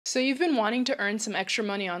So you've been wanting to earn some extra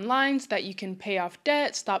money online so that you can pay off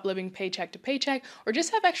debt, stop living paycheck to paycheck, or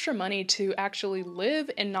just have extra money to actually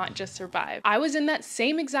live and not just survive. I was in that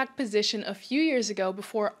same exact position a few years ago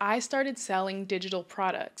before I started selling digital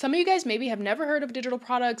products. Some of you guys maybe have never heard of digital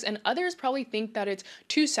products, and others probably think that it's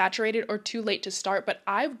too saturated or too late to start, but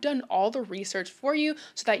I've done all the research for you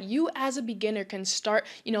so that you as a beginner can start,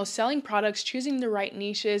 selling products, choosing the right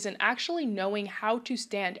niches, and actually knowing how to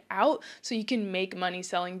stand out so you can make money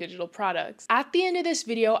selling digital products. At the end of this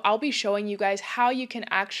video, I'll be showing you guys how you can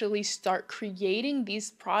actually start creating these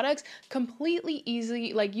products completely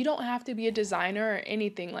easy. Like, you don't have to be a designer or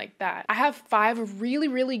anything like that. I have 5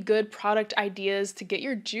 really good product ideas to get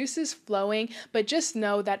your juices flowing, but just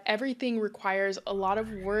know that everything requires a lot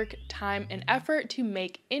of work, time, and effort to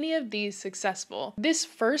make any of these successful. This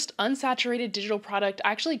first unsaturated digital product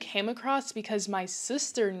I actually came across because my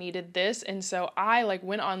sister needed this, and so I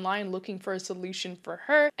went online looking for a solution for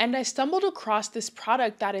her, and I stumbled across this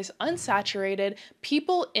product that is unsaturated.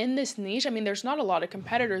 People in this niche, I mean, there's not a lot of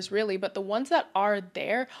competitors really, but the ones that are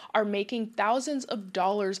there are making thousands of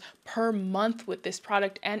dollars per month with this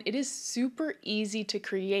product, and it is super easy to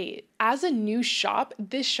create. As a new shop,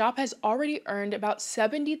 this shop has already earned about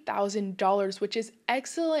 $70,000, which is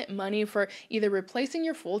excellent money for either replacing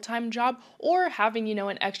your full-time job or having,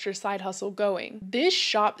 an extra side hustle going. This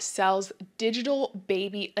shop sells digital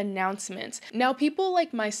baby announcements. Now, people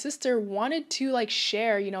like my sister wanted to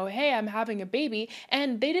share, hey, I'm having a baby,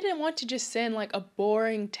 and they didn't want to just send a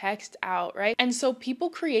boring text out, right? And so people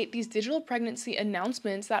create these digital pregnancy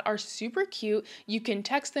announcements that are super cute. You can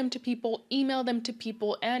text them to people, email them to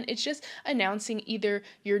people, and it's just announcing either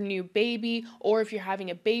your new baby or if you're having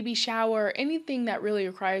a baby shower, anything that really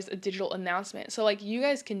requires a digital announcement. So you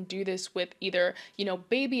guys can do this with either,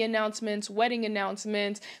 baby announcements, wedding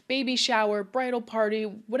announcements, baby shower, bridal party,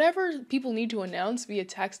 whatever people need to announce via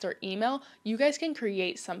text or email, you guys can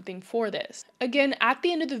create something for this. Again, at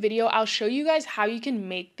the end of the video, I'll show you guys how you can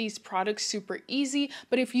make these products super easy,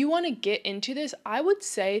 but if you want to get into this, I would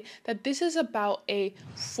say that this is about a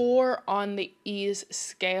 4 on the ease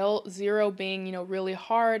scale, 0 being, really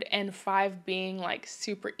hard and 5 being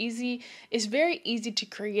super easy. It's very easy to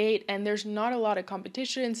create and there's not a lot of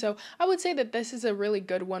competition. So I would say that this is a really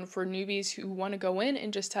good one for newbies who want to go in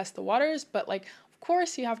and just test the waters, but of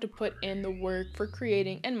course, you have to put in the work for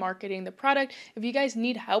creating and marketing the product. If you guys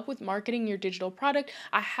need help with marketing your digital product,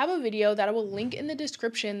 I have a video that I will link in the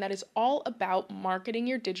description that is all about marketing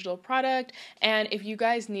your digital product. And if you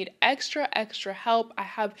guys need extra help, I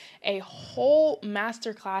have a whole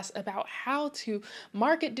masterclass about how to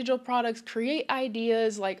market digital products, create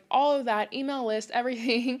ideas, all of that, email list,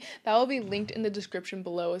 everything. That will be linked in the description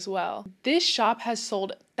below as well. This shop has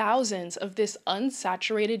sold thousands of this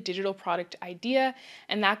unsaturated digital product idea,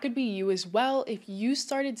 and that could be you as well if you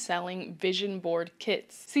started selling vision board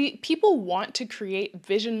kits. See, people want to create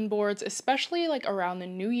vision boards, especially around the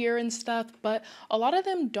new year and stuff, but a lot of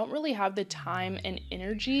them don't really have the time and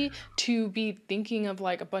energy to be thinking of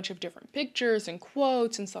a bunch of different pictures and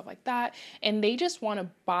quotes and stuff like that, and they just want to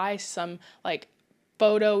buy some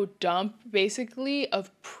photo dump basically of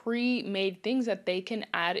pre-made things that they can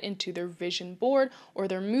add into their vision board or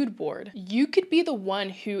their mood board. You could be the one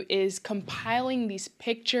who is compiling these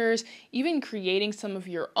pictures, even creating some of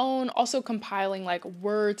your own, also compiling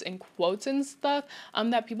words and quotes and stuff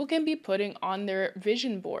that people can be putting on their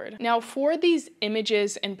vision board. Now, for these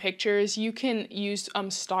images and pictures, you can use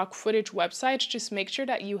stock footage websites. Just make sure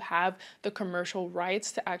that you have the commercial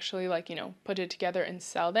rights to actually put it together and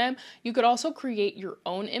sell them. You could also create your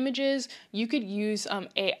own images. You could use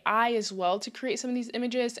AI as well to create some of these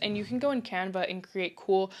images, and you can go in Canva and create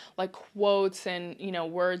cool quotes and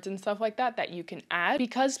words and stuff like that that you can add.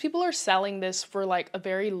 Because people are selling this for a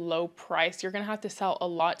very low price, you're gonna have to sell a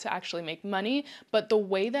lot to actually make money, but the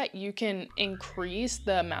way that you can increase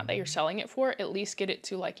the amount that you're selling it for, at least get it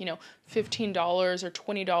to $15 or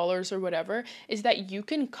 $20 or whatever, is that you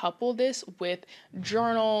can couple this with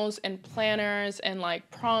journals and planners and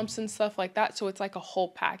prompts and stuff like that, so it's a whole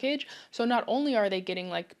package. So not only are they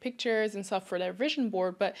getting pictures and stuff for their vision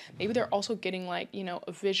board, but maybe they're also getting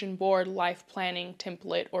a vision board life planning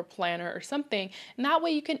template or planner or something, and that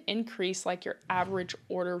way you can increase your average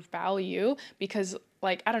order value, because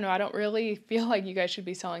I don't know, I don't really feel like you guys should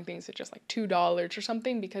be selling things at just $2 or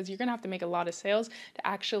something, because you're gonna have to make a lot of sales to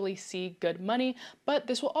actually see good money. But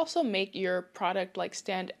this will also make your product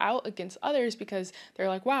stand out against others, because they're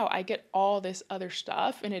wow, I get all this other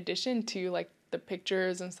stuff in addition to the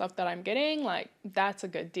pictures and stuff that I'm getting, like that's a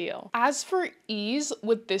good deal. As for ease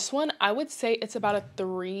with this one, I would say it's about a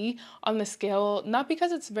 3 on the scale, not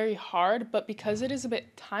because it's very hard, but because it is a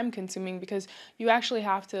bit time consuming, because you actually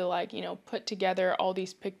have to like, put together all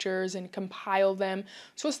these pictures and compile them.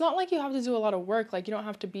 So it's not like you have to do a lot of work. Like you don't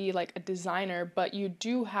have to be like a designer, but you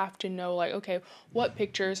do have to know like, okay, what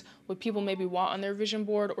pictures would people maybe want on their vision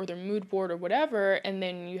board or their mood board or whatever, and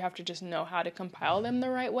then you have to just know how to compile them the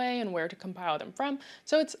right way and where to compile them from.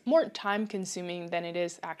 So it's more time consuming than it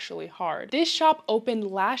is actually hard. This shop opened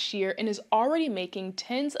last year and is already making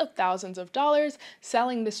tens of thousands of dollars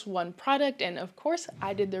selling this one product, and of course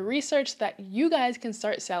I did the research that you guys can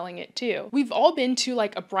start selling it too. We've all been to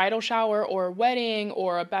like a bridal shower or a wedding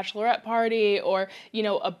or a bachelorette party or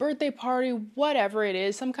a birthday party, whatever it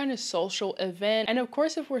is, some kind of social event. And of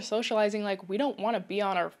course if we're socializing, like we don't want to be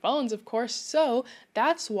on our phones, of course, so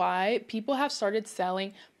that's why people have started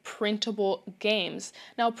selling printable games.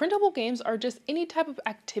 Now, printable games are just any type of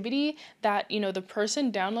activity that, the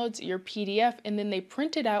person downloads your PDF and then they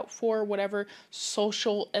print it out for whatever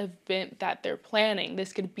social event that they're planning.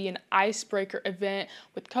 This could be an icebreaker event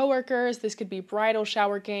with coworkers. This could be bridal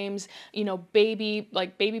shower games,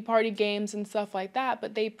 baby party games and stuff like that.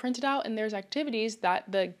 But they print it out and there's activities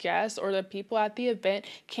that the guests or the people at the event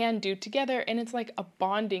can do together. And it's like a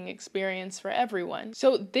bonding experience for everyone.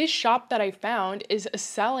 So this shop that I found is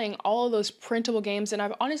selling all of those printable games, and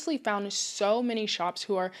I've honestly found so many shops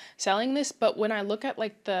who are selling this, but when I look at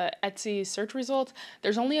like the Etsy search results,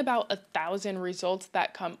 there's only about 1,000 results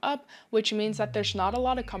that come up, which means that there's not a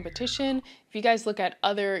lot of competition. If you guys look at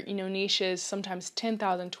other, niches, sometimes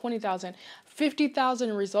 10,000, 20,000,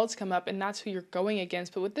 50,000 results come up, and that's who you're going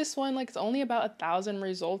against. But with this one, like it's only about 1,000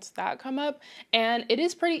 results that come up, and it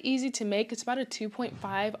is pretty easy to make. It's about a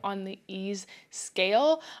 2.5 on the ease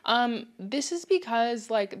scale. This is because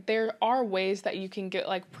like there are ways that you can get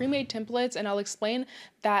like pre-made templates, and I'll explain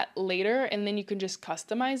that later, and then you can just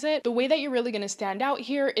customize it. The way that you're really going to stand out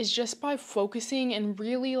here is just by focusing and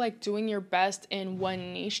really like doing your best in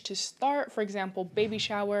one niche to start. For example, baby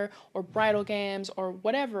shower or bridal games or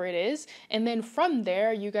whatever it is, and then from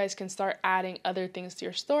there you guys can start adding other things to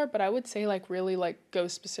your store. But I would say like really like go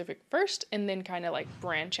specific first and then kind of like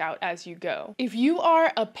branch out as you go. If you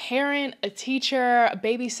are a parent, a teacher, a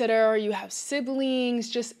babysitter, you have siblings,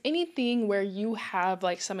 just anything where you have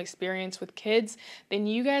like some experience with kids, then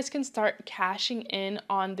you guys can start cashing in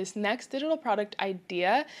on this next digital product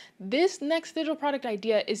idea. This next digital product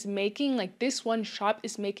idea is making, like this one shop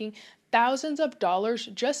is making thousands of dollars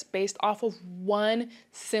just based off of one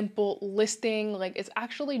simple listing. Like it's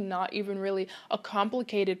actually not even really a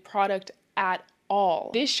complicated product at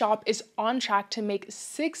all. This shop is on track to make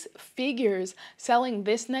 6 figures selling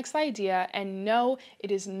this next idea, and no,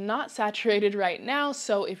 it is not saturated right now,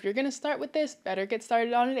 so if you're gonna start with this, better get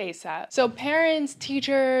started on it ASAP. So parents,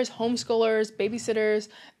 teachers, homeschoolers, babysitters,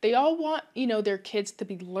 they all want, their kids to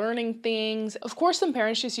be learning things. Of course, some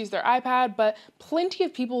parents just use their iPad, but plenty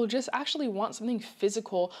of people just actually want something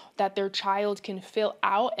physical that their child can fill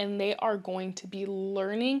out, and they are going to be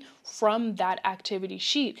learning from that activity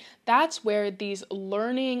sheet. That's where these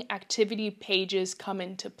learning activity pages come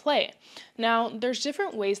into play. Now, there's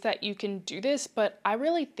different ways that you can do this, but I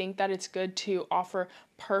really think that it's good to offer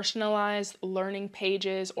personalized learning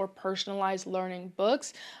pages or personalized learning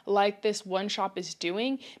books like this one shop is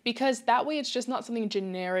doing, because that way it's just not something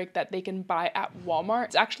generic that they can buy at Walmart.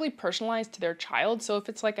 It's actually personalized to their child. So if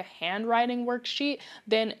it's like a handwriting worksheet,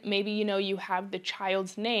 then maybe you have the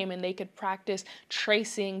child's name and they could practice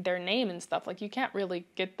tracing their name and stuff. Like you can't really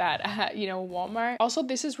get that at Walmart. Also,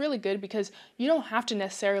 this is really good because you don't have to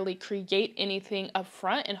necessarily create anything up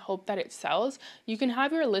front and hope that it sells. You can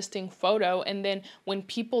have your listing photo, and then when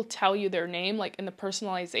people tell you their name, like in the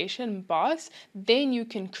personalization box, then you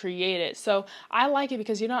can create it. So I like it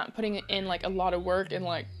because you're not putting in like a lot of work and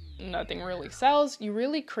like nothing really sells. You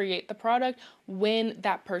really create the product when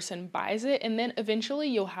that person buys it, and then eventually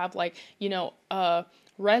you'll have like, a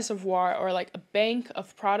reservoir or like a bank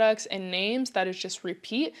of products and names that is just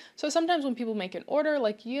repeat. So sometimes when people make an order,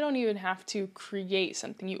 like you don't even have to create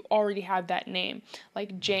something. You already have that name,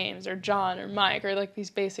 like James or John or Mike or like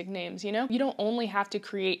these basic names, You don't only have to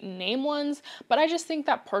create name ones, but I just think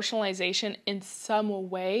that personalization in some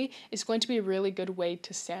way is going to be a really good way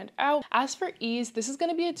to stand out. As for ease, this is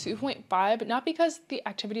going to be a 2.5, not because the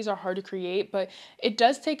activities are hard to create, but it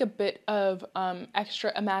does take a bit of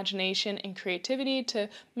extra imagination and creativity to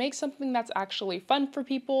make something that's actually fun for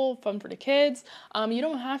people, fun for the kids. You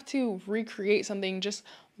don't have to recreate something, just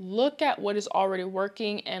look at what is already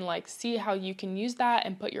working and like see how you can use that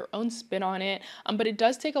and put your own spin on it. But it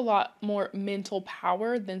does take a lot more mental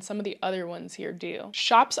power than some of the other ones here do.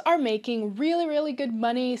 Shops are making really good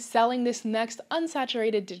money selling this next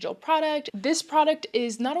unsaturated digital product. This product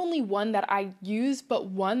is not only one that I use, but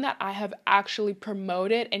one that I have actually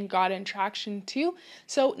promoted and gotten traction to.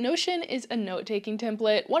 So Notion is a note-taking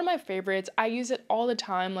template, one of my favorites. I use it all the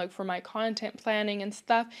time, like for my content planning and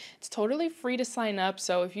stuff. It's totally free to sign up,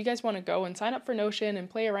 so if you guys want to go and sign up for Notion and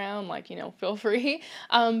play around, like, you know, feel free.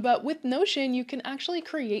 But with Notion, you can actually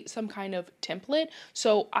create some kind of template.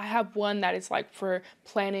 So I have one that is like for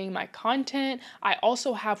planning my content. I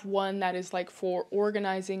also have one that is like for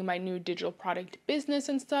organizing my new digital product business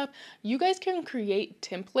and stuff. You guys can create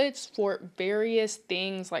templates for various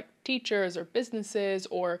things like teachers or businesses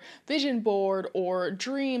or vision board or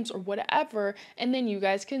dreams or whatever, and then you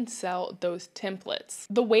guys can sell those templates.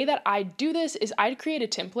 The way that I do this is I'd create a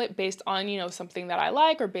template based on, you know, something that I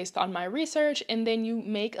like or based on my research, and then you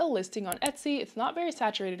make a listing on Etsy. It's not very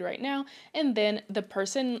saturated right now, and then the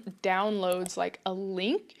person downloads like a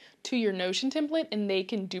link to your Notion template and they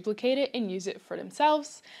can duplicate it and use it for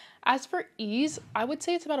themselves. As for ease, I would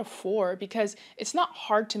say it's about a 4 because it's not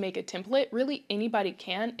hard to make a template. Really, anybody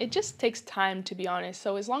can. It just takes time, to be honest.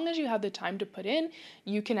 So as long as you have the time to put in,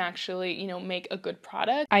 you can actually, you know, make a good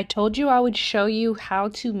product. I told you I would show you how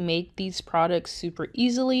to make these products super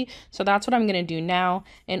easily. So that's what I'm going to do now.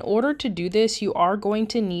 In order to do this, you are going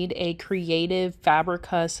to need a Creative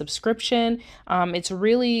Fabrica subscription. It's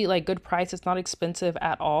really like good price. It's not expensive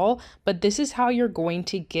at all, but this is how you're going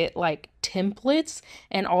to get like templates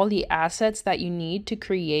and all the assets that you need to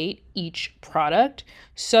create each product.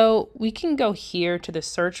 So we can go here to the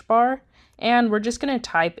search bar and we're just going to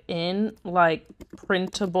type in like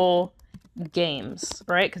printable games,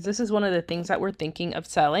 right? Because this is one of the things that we're thinking of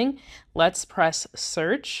selling. Let's press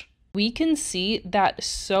search. We can see that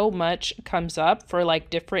so much comes up for like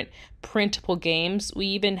different printable games. We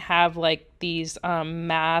even have like these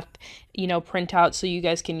math, you know, printouts, so you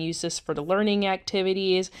guys can use this for the learning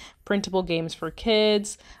activities, printable games for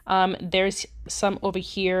kids. There's some over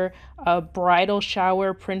here, bridal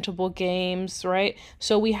shower printable games, right?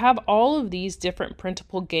 So we have all of these different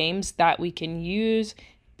printable games that we can use,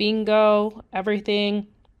 bingo, everything.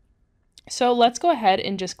 So let's go ahead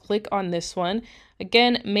and just click on this one.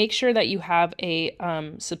 Again, make sure that you have a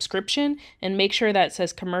subscription and make sure that it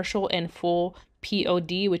says commercial and full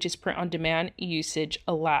POD, which is print on demand usage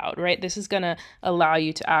allowed, right? This is going to allow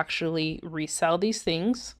you to actually resell these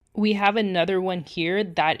things. We have another one here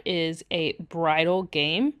that is a bridal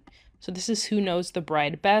game. So this is Who Knows the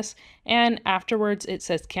Bride Best. And afterwards it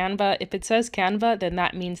says Canva. If it says Canva, then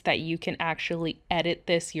that means that you can actually edit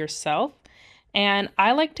this yourself. And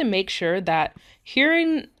I like to make sure that here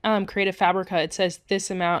in Creative Fabrica, it says this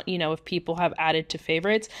amount, you know, if people have added to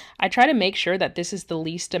favorites. I try to make sure that this is the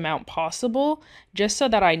least amount possible, just so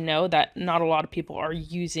that I know that not a lot of people are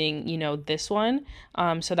using, you know, this one,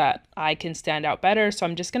 so that I can stand out better. So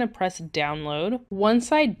I'm just going to press download.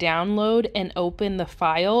 Once I download and open the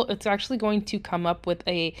file, it's actually going to come up with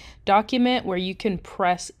a document where you can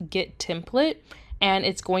press Get Template, and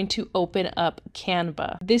it's going to open up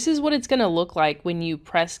Canva. This is what it's going to look like when you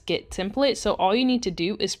press Get Template. So all you need to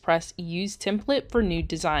do is press Use Template for new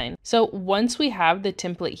design. So once we have the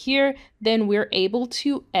template here, then we're able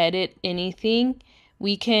to edit anything.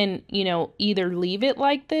 We can, you know, either leave it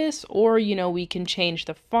like this, or, you know, we can change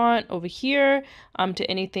the font over here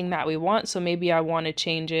to anything that we want. So maybe I want to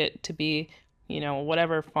change it to be, you know,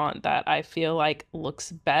 whatever font that I feel like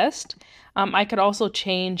looks best. I could also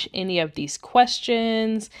change any of these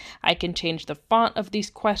questions. I can change the font of these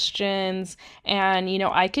questions, and, you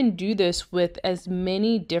know, I can do this with as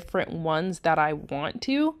many different ones that I want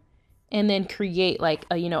to, and then create like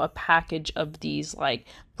a, you know, a package of these like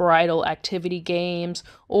bridal activity games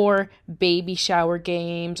or baby shower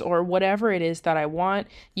games or whatever it is that I want.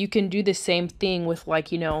 You can do the same thing with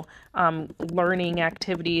like, you know, learning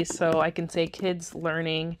activities. So I can say kids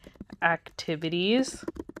learning activities.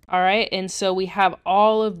 All right. And so we have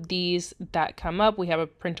all of these that come up. We have a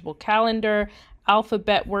printable calendar,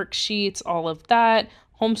 alphabet worksheets, all of that,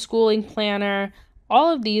 homeschooling planner.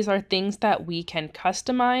 All of these are things that we can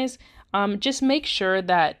customize. Just make sure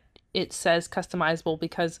that it says customizable,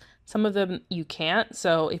 because some of them you can't.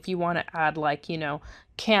 So if you want to add like, you know,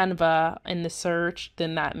 Canva in the search,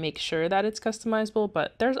 then that makes sure that it's customizable.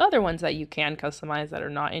 But there's other ones that you can customize that are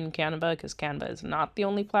not in Canva, because Canva is not the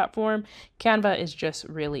only platform. Canva is just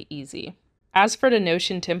really easy. As for the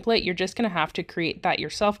Notion template, you're just going to have to create that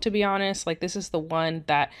yourself, to be honest. Like, this is the one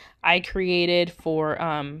that I created for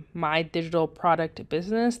my digital product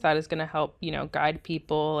business that is going to help, guide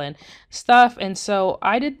people and stuff. And so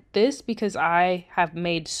I did this because I have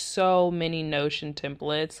made so many Notion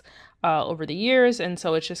templates over the years. And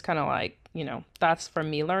so it's just kind of like, that's from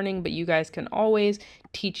me learning, but you guys can always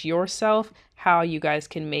teach yourself how you guys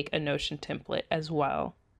can make a Notion template as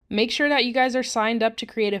well. Make sure that you guys are signed up to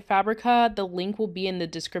Creative Fabrica. The link will be in the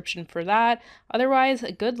description for that. Otherwise,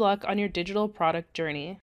 good luck on your digital product journey.